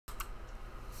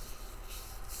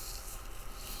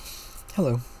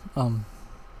Hello.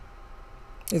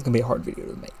 It's gonna be a hard video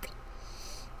to make.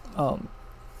 I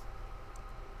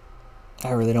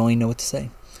really don't even know what to say.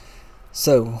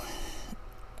 So,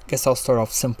 I guess I'll start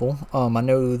off simple. I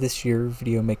know this year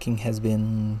video making has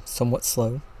been somewhat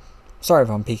slow. Sorry if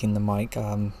I'm peeking the mic.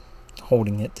 I'm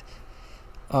holding it.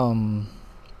 Camera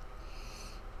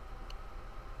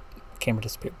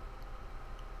disappeared.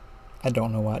 I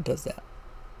don't know why it does that.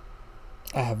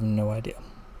 I have no idea.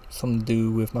 Something to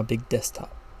do with my big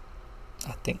desktop.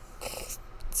 I think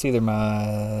it's either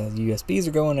my USBs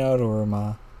are going out or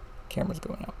my camera's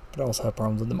going out. But I also have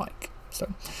problems with the mic. So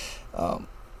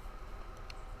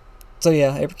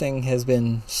yeah, everything has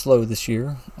been slow this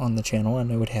year on the channel. I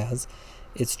know it has.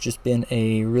 It's just been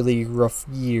a really rough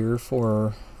year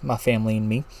for my family and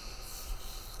me.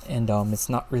 And it's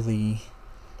not really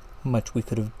much we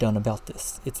could have done about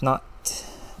this. It's not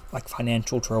like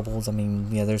financial troubles. I mean,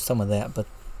 yeah, there's some of that, but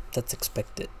that's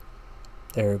expected.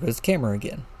 There goes the camera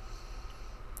again.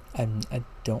 I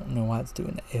don't know why it's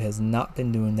doing that. It has not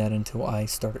been doing that until I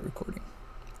started recording.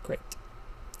 Great.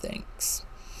 Thanks.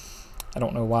 I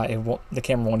don't know why the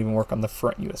camera won't even work on the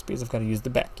front USBs. I've got to use the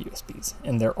back USBs.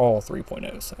 And they're all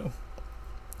 3.0, so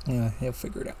yeah, he'll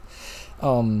figure it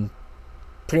out.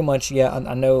 Pretty much, yeah,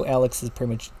 I know Alex has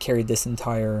pretty much carried this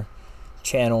entire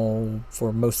channel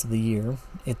for most of the year.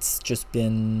 It's just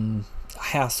been a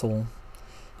hassle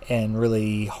and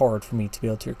really hard for me to be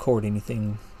able to record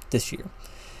anything this year.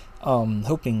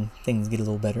 Hoping things get a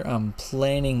little better. I'm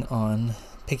planning on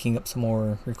picking up some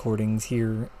more recordings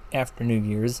here after New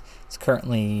Year's. It's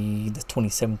currently the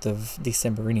 27th of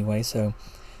December anyway, so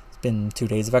it's been 2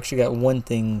 days. I've actually got one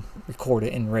thing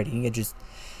recorded and ready. I just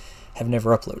have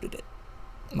never uploaded it.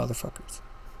 Motherfuckers.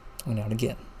 Went out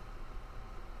again.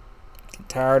 Getting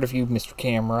tired of you, Mr.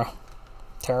 Camera.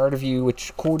 Tired of you.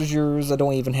 Which cord is yours? I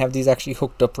don't even have these actually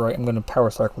hooked up right. I'm going to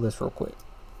power cycle this real quick.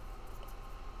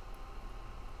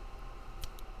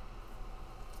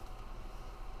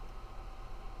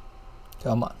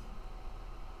 Come on.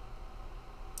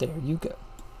 There you go.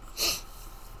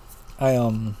 I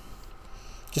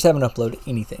just haven't uploaded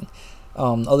anything.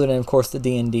 Other than, of course, the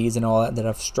D&Ds and all that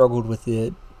I've struggled with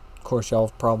it. Of course,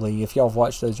 y'all probably, if y'all have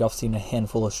watched those, y'all have seen a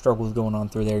handful of struggles going on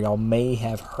through there. Y'all may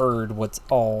have heard what's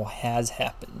all has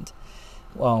happened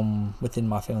within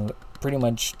my family. But pretty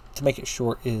much, to make it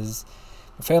short, is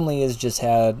my family has just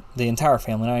had, the entire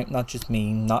family, not just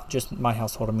me, not just my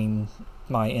household, I mean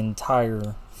my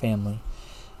entire family,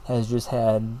 has just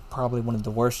had probably one of the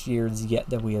worst years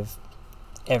yet that we have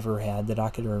ever had, that I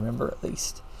could remember at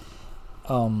least.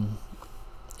 And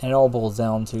it all boils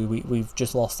down to we've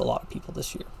just lost a lot of people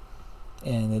this year,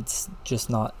 and it's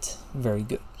just not very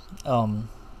good.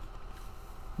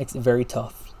 Makes it very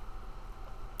tough.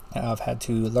 I've had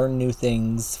to learn new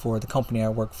things for the company I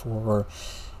work for,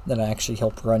 that I actually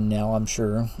help run now, I'm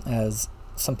sure, as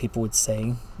some people would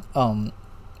say.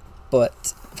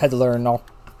 But I've had to learn all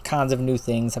kinds of new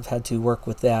things. I've had to work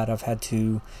with that. I've had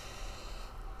to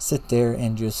sit there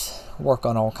and just work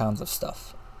on all kinds of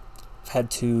stuff. I've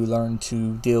had to learn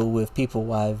to deal with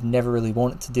people I've never really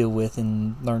wanted to deal with,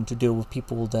 and learn to deal with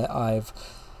people that I've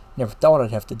never thought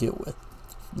I'd have to deal with.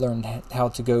 Learned how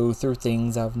to go through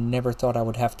things I've never thought I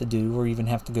would have to do or even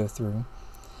have to go through,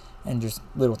 and just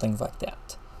little things like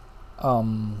that.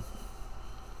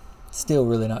 Still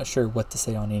really not sure what to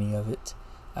say on any of it.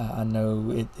 I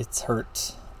know it's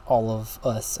hurt all of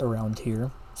us around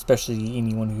here, especially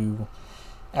anyone who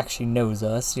actually knows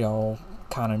us. Y'all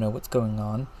kind of know what's going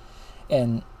on.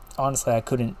 And honestly, I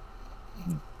couldn't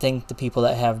thank the people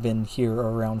that have been here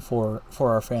around for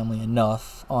our family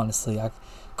enough. Honestly, I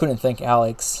couldn't thank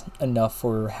Alex enough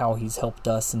for how he's helped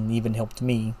us and even helped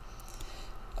me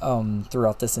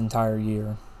throughout this entire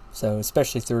year. So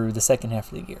especially through the second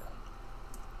half of the year,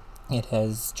 it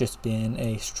has just been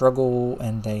a struggle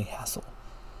and a hassle.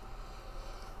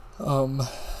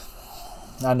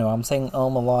 I know I'm saying a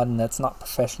lot, and that's not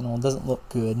professional. It doesn't look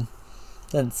good.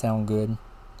 Doesn't sound good.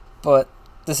 But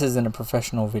this isn't a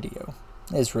professional video.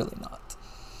 It's really not.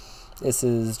 This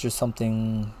is just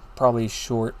something probably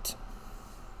short.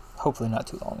 Hopefully not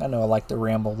too long. I know I like to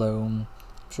ramble, though. I'm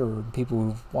sure people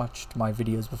who've watched my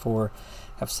videos before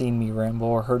have seen me ramble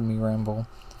or heard me ramble.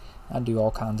 I do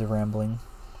all kinds of rambling.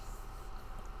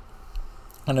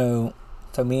 I know,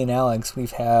 so me and Alex,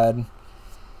 we've had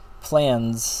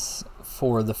plans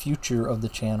for the future of the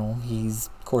channel. He's,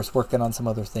 of course, working on some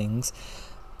other things.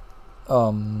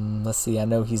 Let's see, I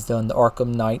know he's done the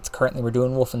Arkham Knights. Currently we're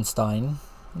doing Wolfenstein.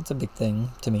 It's a big thing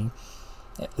to me,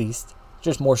 at least.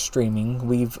 Just more streaming.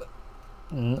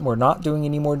 We're not doing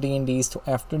any more D&Ds till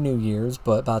after New Year's,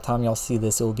 but by the time y'all see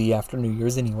this, it will be after New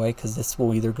Year's anyway, because this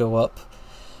will either go up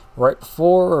right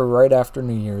before or right after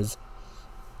New Year's.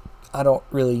 I don't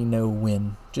really know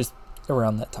when, just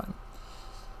around that time.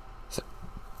 So,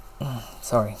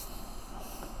 sorry.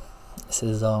 This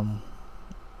is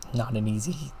not an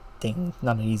easy thing,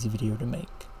 not an easy video to make.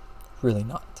 Really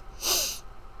not.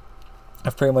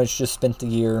 I've pretty much just spent the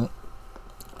year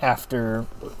after...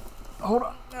 Hold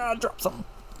on, I dropped something.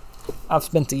 I've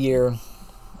spent the year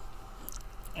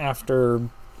after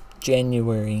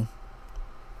January...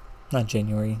 Not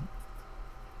January.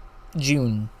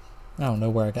 June. I don't know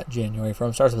where I got January from.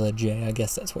 It starts with a J. I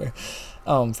guess that's where.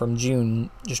 From June,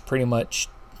 just pretty much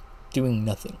doing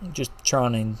nothing. Just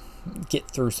trying to get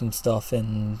through some stuff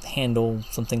and handle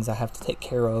some things I have to take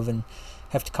care of and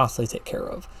have to constantly take care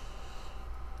of.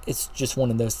 It's just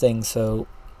one of those things. So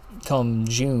come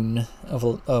June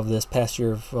of this past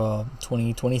year of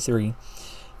 2023,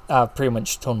 I pretty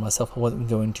much told myself I wasn't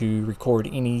going to record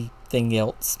anything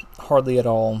else, hardly at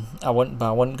all. I wasn't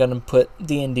going to put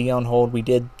D&D on hold. We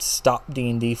did stop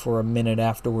D&D for a minute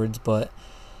afterwards, but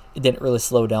it didn't really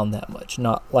slow down that much.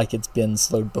 Not like it's been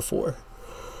slowed before.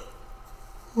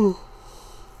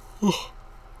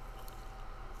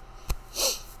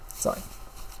 Sorry.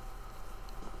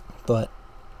 But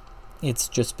it's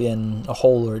just been a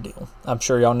whole ordeal. I'm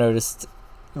sure y'all noticed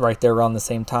right there around the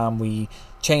same time we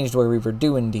changed where we were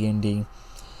doing D&D,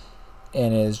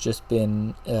 and it has just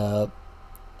been a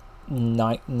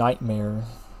nightmare,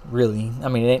 really. I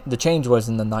mean, the change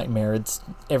wasn't the nightmare. It's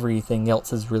everything else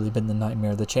has really been the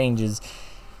nightmare. The change is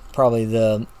probably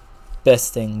the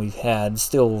best thing we've had.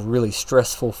 Still really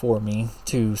stressful for me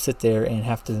to sit there and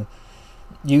have to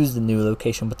use the new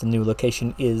location, but the new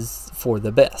location is for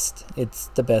the best. It's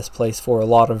the best place for a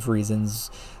lot of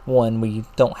reasons. One, we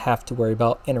don't have to worry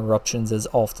about interruptions as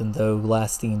often, though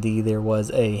last D&D there was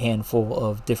a handful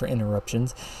of different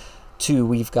interruptions. Two,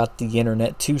 we've got the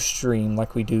internet to stream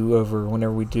like we do over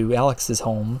whenever we do Alex's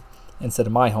home instead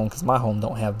of my home, because my home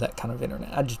don't have that kind of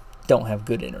internet. I just don't have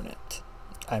good internet.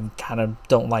 I kind of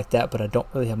don't like that, but I don't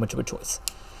really have much of a choice.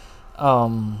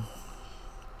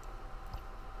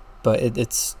 But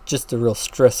it's just a real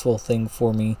stressful thing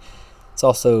for me. It's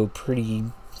also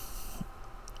pretty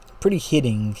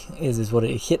hitting, is what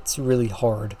it hits really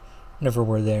hard whenever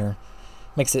we're there.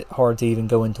 Makes it hard to even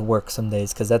go into work some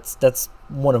days, because that's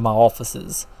one of my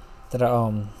offices that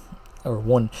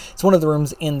it's one of the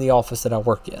rooms in the office that I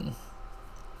work in.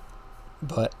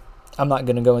 But I'm not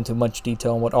going to go into much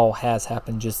detail on what all has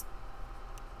happened. Just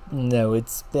know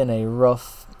it's been a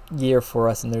rough year for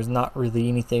us, and there's not really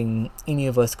anything any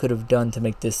of us could have done to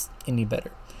make this any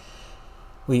better.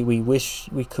 We wish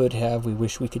we could have. We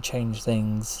wish we could change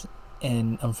things,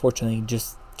 and unfortunately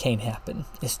just can't happen.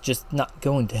 It's just not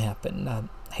going to happen. I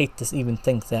hate to even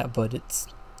think that, but it's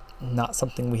not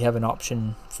something we have an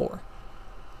option for.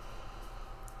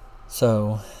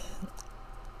 So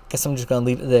guess I'm just gonna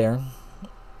leave it there.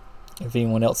 If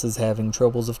anyone else is having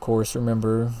troubles, of course,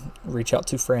 remember, reach out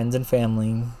to friends and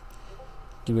family.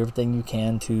 Do everything you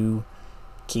can to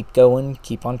keep going,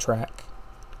 keep on track.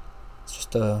 It's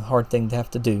just a hard thing to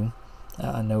have to do.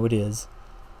 I know it is.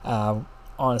 I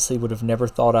honestly would have never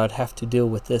thought I'd have to deal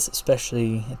with this,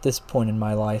 especially at this point in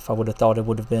my life. I would have thought it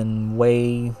would have been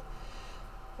way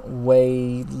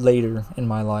later in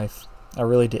my life. I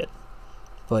really did.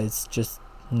 But it's just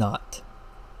not.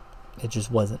 It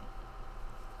just wasn't.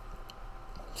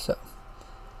 So,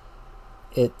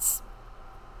 it's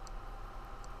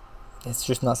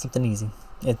just not something easy.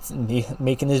 It's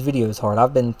making this video is hard.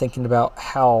 I've been thinking about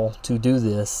how to do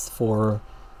this for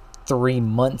 3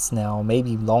 months now,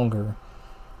 maybe longer,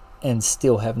 and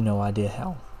still have no idea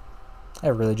how. I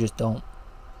really just don't.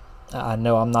 I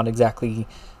know I'm not exactly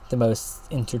the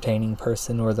most entertaining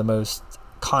person or the most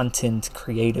content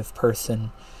creative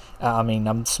person. I mean,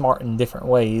 I'm smart in different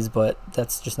ways, but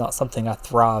that's just not something I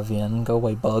thrive in. Go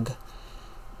away, bug.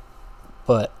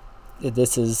 But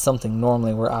this is something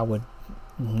normally where I would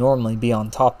normally be on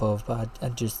top of, but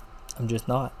I'm just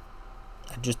not.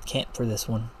 I just can't for this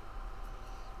one.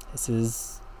 This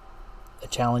is a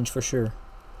challenge for sure.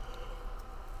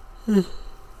 Of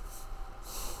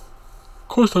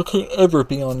course, I can't ever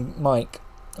be on mic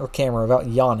or camera without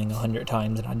yawning 100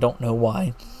 times, and I don't know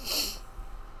why. It's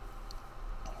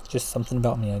just something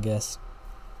about me, I guess.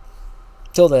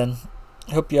 Till then,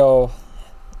 I hope y'all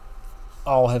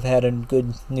all have had a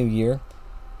good New Year,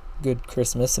 good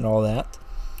Christmas, and all that.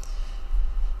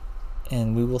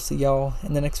 And we will see y'all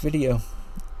in the next video.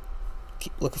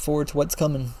 Keep looking forward to what's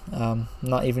coming. I'm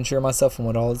not even sure myself on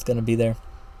what all is going to be there.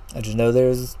 I just know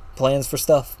there's plans for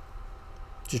stuff.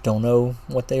 Just don't know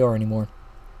what they are anymore.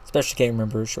 Especially can't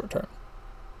remember short term.